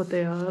elegance, but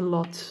they are a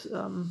lot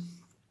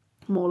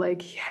more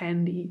like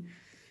handy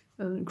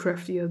and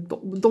craftier.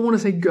 Don't want to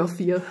say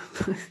girthier,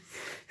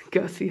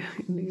 girthier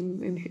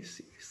in his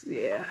series.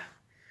 Yeah,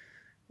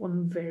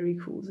 one very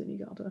cool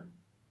Zenigata.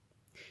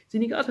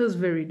 Zenigata is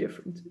very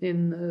different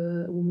in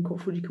A Woman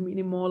Called Fujiko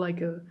Mine, more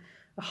like a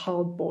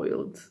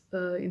hard-boiled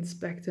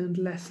inspector and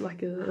less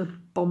like a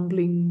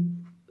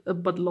bumbling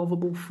but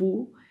lovable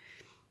fool.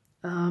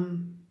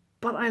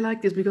 But I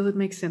like this because it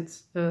makes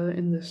sense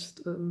in this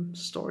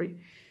story.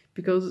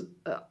 Because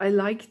I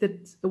like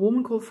that A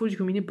Woman Called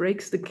Fujiko Mine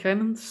breaks the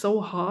canon so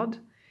hard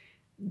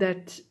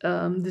that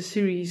the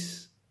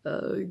series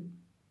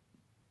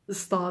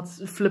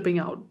starts flipping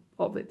out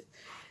of it.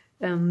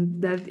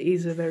 And that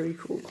is a very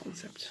cool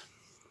concept.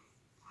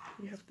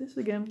 We have this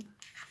again.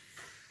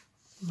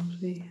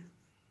 Obviously.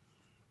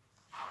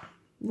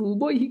 Oh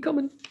boy, he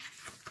coming.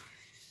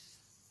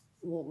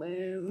 Oh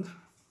man.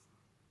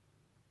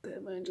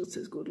 That man just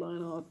has good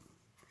line art.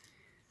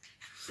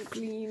 So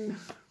clean.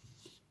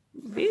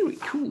 Very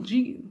cool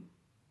Jigen.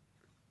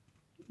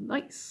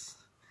 Nice.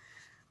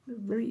 A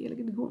very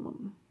elegant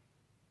Gorman.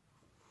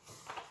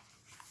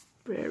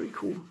 Very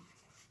cool.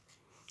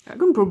 I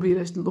can probably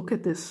just look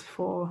at this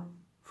for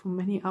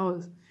many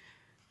hours.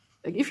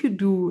 Like if you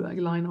do like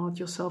line art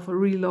yourself, I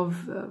really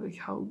love like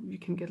how you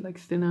can get like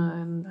thinner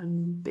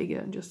and bigger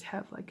and just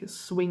have like a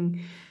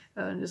swing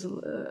and just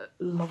a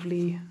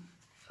lovely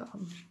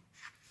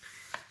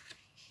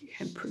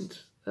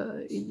handprint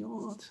in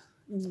your art.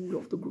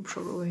 Love the group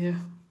shot over here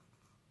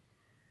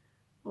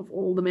of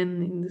all the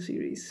men in the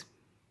series.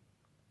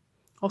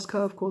 Oscar,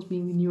 of course,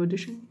 being the new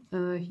addition.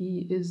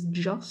 He is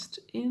just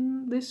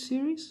in this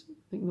series. I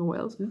think nowhere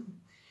else. Yeah.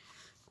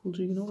 Cool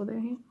Jigen over there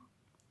here.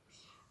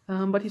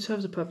 But he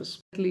serves a purpose.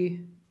 No,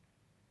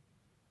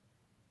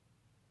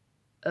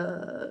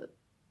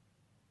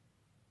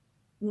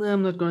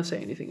 I'm not going to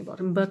say anything about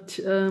him, but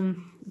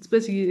it's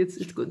basically it's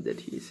good that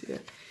he's here.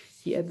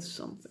 He adds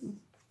something.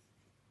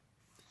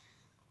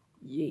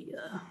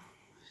 Yeah.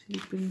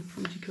 Sleeping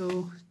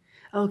Fujiko.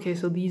 Okay,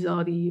 so these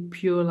are the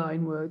pure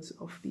line words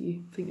of the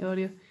thing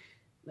earlier.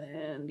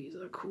 Man, these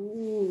are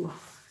cool.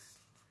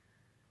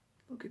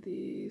 Look at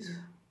these.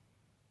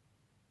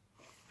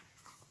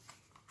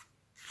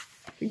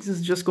 I think this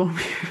is just gonna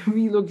be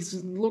me.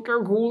 Look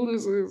how cool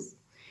this is.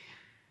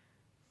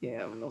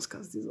 Yeah,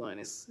 Oscar's design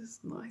is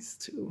nice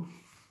too.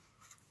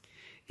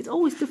 It's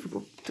always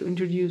difficult to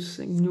introduce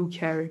new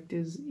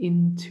characters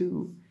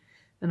into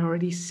an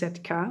already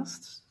set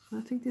cast. I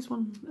think this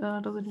one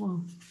does it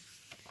well.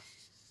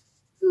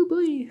 Oh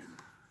boy,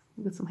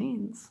 we got some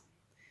hands,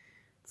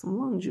 some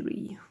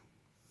lingerie.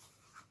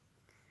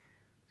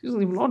 It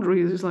isn't even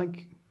lingerie, it's just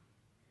like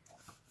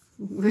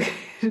it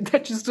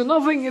attaches to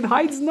nothing, it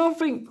hides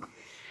nothing.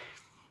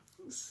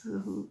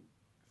 So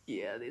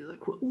yeah, these are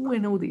cool. Oh, I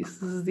know these.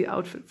 This is the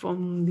outfit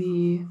from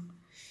the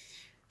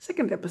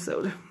second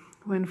episode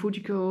when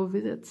Fujiko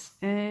visits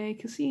a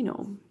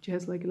casino. She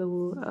has like a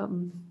little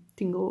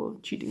tingle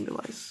cheating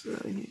device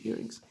in her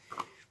earrings.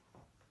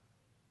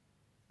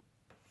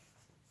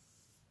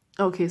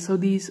 Okay, so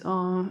these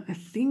are, I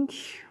think,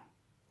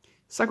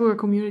 Sakura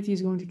community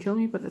is going to kill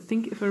me, but I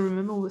think if I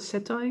remember the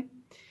setai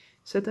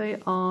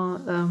are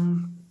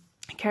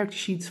character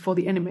sheets for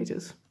the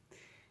animators.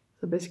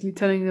 So basically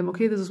telling them,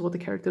 okay, this is what the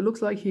character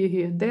looks like here,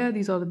 here, and there.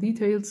 These are the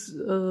details,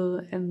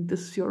 and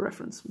this is your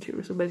reference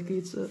material. So basically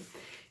it's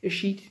a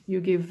sheet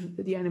you give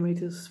the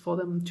animators for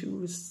them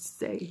to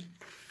stay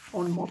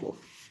on model.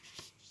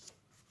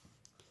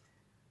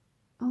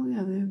 Oh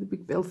yeah, the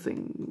big bell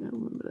thing, I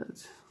remember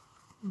that.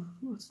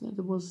 What's that?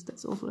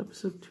 That's also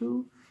episode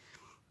 2.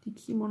 the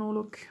kimono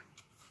look.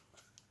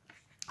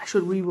 I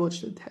should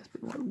rewatch it. It has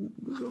been one.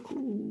 These are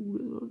cool.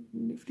 These are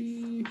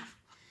nifty.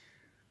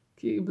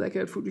 Okay,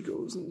 black-haired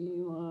Fujiko's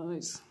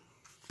nice.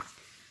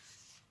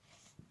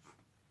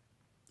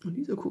 Oh,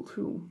 these are cool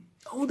too.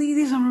 Oh,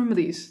 these I remember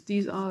these.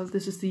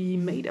 This is the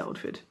maid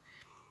outfit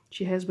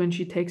she has when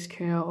she takes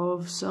care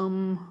of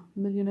some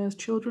millionaire's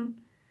children.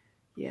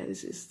 Yeah,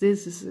 this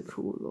is a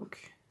cool look.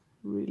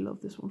 Really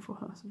love this one for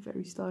her. It's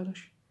very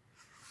stylish.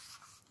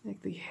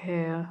 Like the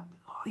hair.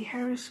 Oh, the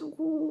hair is so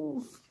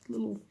cool.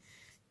 Little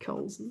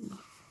curls and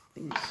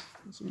things.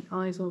 And some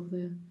eyes over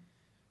there.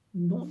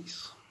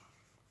 Nice.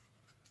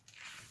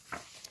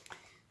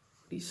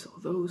 These are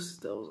those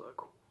are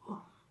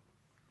cool.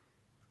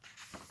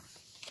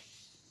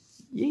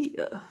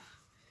 Yeah.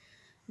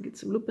 Get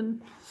some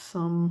Lupin,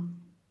 some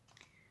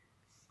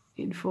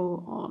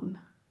info on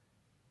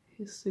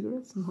his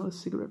cigarettes and how his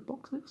cigarette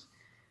box looks.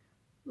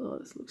 Oh,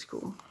 this looks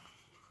cool.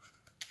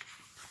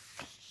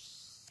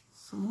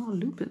 Some more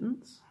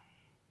Lupins.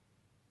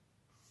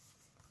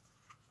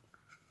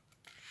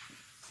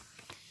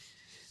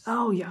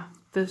 Oh yeah,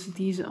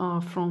 these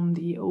are from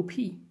the OP.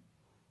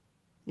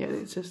 Yeah,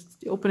 it's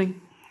just the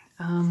opening.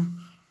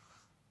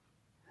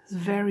 It's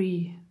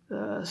very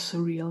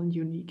surreal and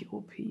unique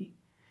OP.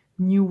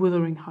 New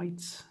Wuthering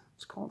Heights,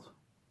 it's called.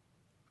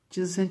 Which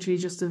is essentially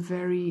just a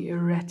very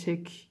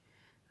erratic,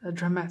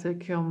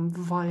 dramatic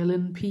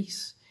violin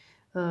piece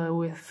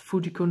with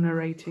Fujiko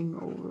narrating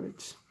over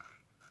it.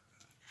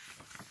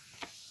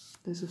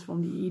 This is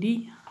from the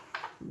ED,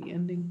 the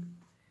ending.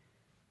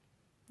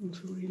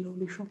 Also really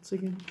lovely shots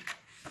again.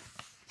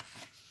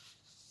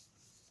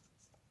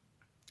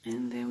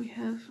 And there we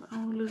have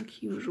our little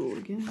key visual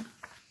again.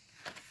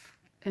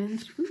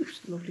 And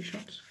oops, lovely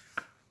shot.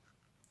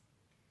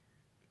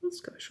 Little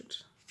sky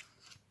shot.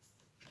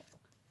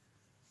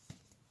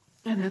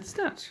 And that's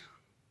that.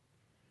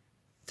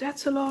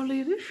 That's a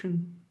lovely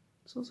addition.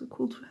 It's also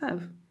cool to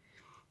have.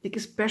 Like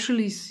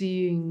especially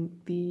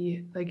seeing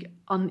the like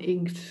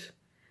uninked,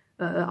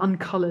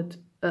 uncolored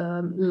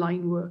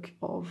line work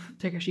of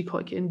Takashi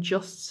Koike and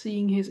just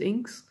seeing his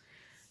inks,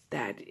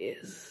 that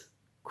is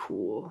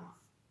cool.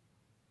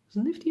 It's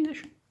a nifty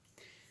addition.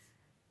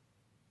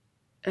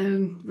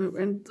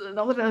 And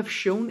now that I've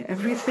shown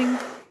everything,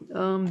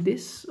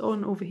 this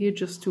on over here,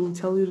 just to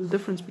tell you the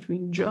difference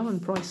between German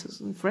prices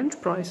and French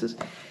prices,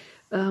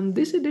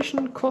 this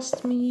edition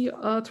cost me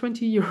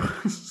 20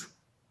 euros.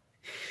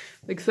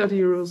 Like 30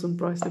 euros on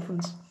price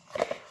difference.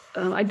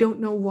 I don't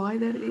know why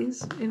that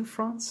is in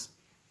France.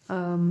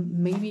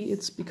 Maybe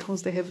it's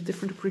because they have a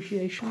different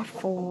appreciation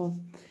for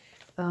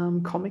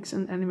comics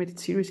and animated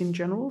series in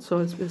general, so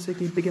it's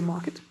basically a bigger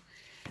market.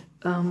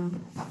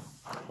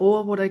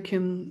 Or what I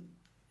can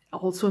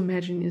also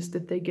imagine is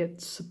that they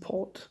get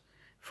support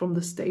from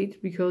the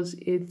state because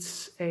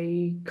it's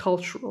a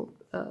cultural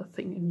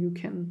thing, and you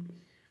can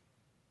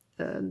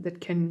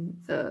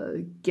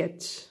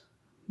get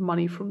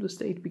money from the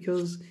state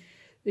because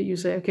you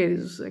say, okay,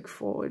 this is like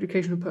for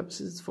educational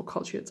purposes, it's for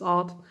culture, it's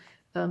art,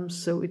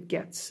 so it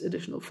gets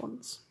additional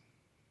funds,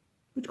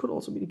 which could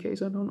also be the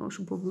case. I don't know, I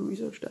should probably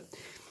research that.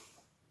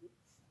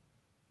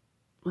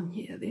 And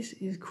yeah, this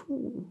is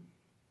cool.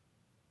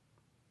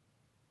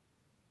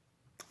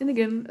 And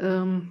again,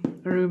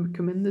 I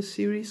recommend this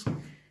series.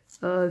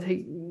 Have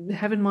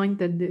in mind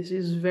that this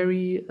is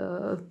very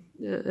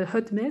a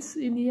hot mess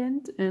in the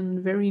end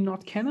and very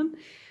not canon,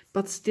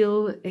 but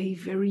still a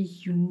very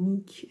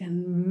unique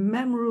and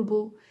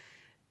memorable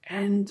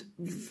and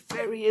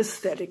very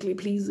aesthetically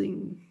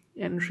pleasing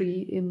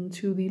entry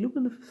into the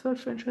Lupin III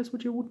franchise,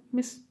 which you wouldn't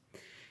miss.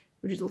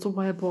 Which is also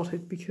why I bought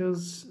it,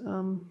 because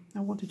I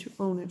wanted to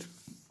own it.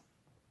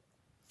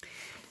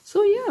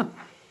 So yeah.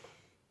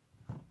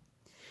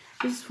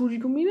 This is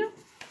Fujiko Mine.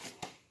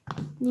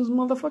 Those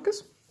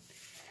motherfuckers.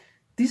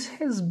 This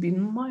has been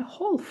my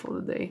haul for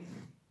the day.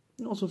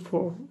 And also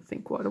for, I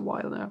think, quite a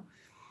while now.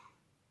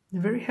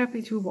 I'm very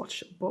happy to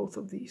watch both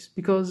of these,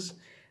 because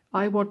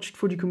I watched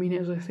Fujiko Mine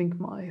as I think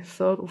my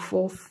third or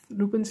fourth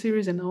Lupin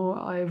series, and now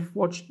I've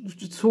watched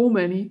so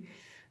many.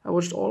 I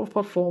watched all of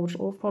part 4, watched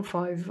all of part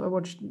 5, I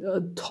watched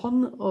a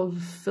ton of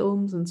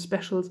films and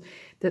specials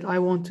that I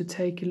want to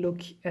take a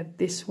look at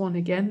this one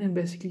again and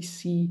basically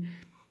see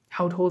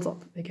how it holds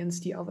up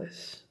against the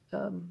others.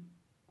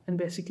 And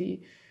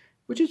basically,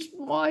 which is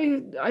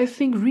why I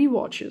think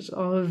rewatches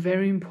are a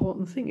very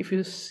important thing. If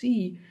you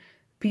see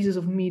pieces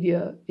of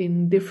media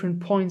in different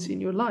points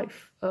in your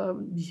life,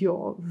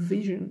 your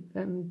vision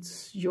and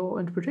your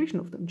interpretation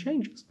of them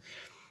changes.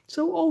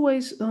 So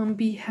always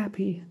be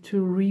happy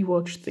to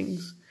rewatch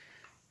things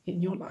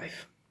in your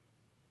life.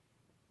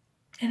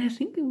 And I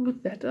think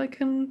with that I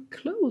can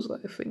close,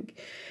 I think.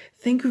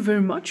 Thank you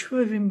very much for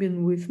having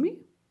been with me,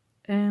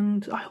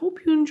 and I hope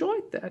you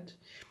enjoyed that.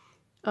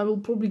 I will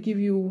probably give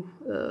you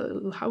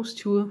a house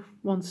tour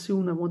once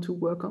soon. I want to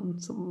work on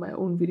some of my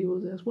own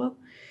videos as well.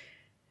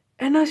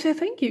 And I say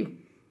thank you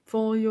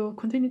for your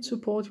continued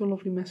support, your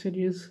lovely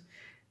messages,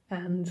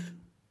 and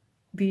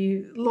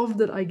the love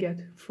that I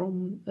get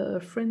from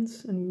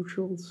friends and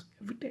mutuals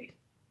every day.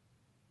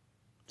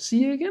 See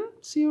you again.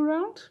 See you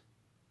around.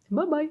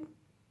 Bye bye.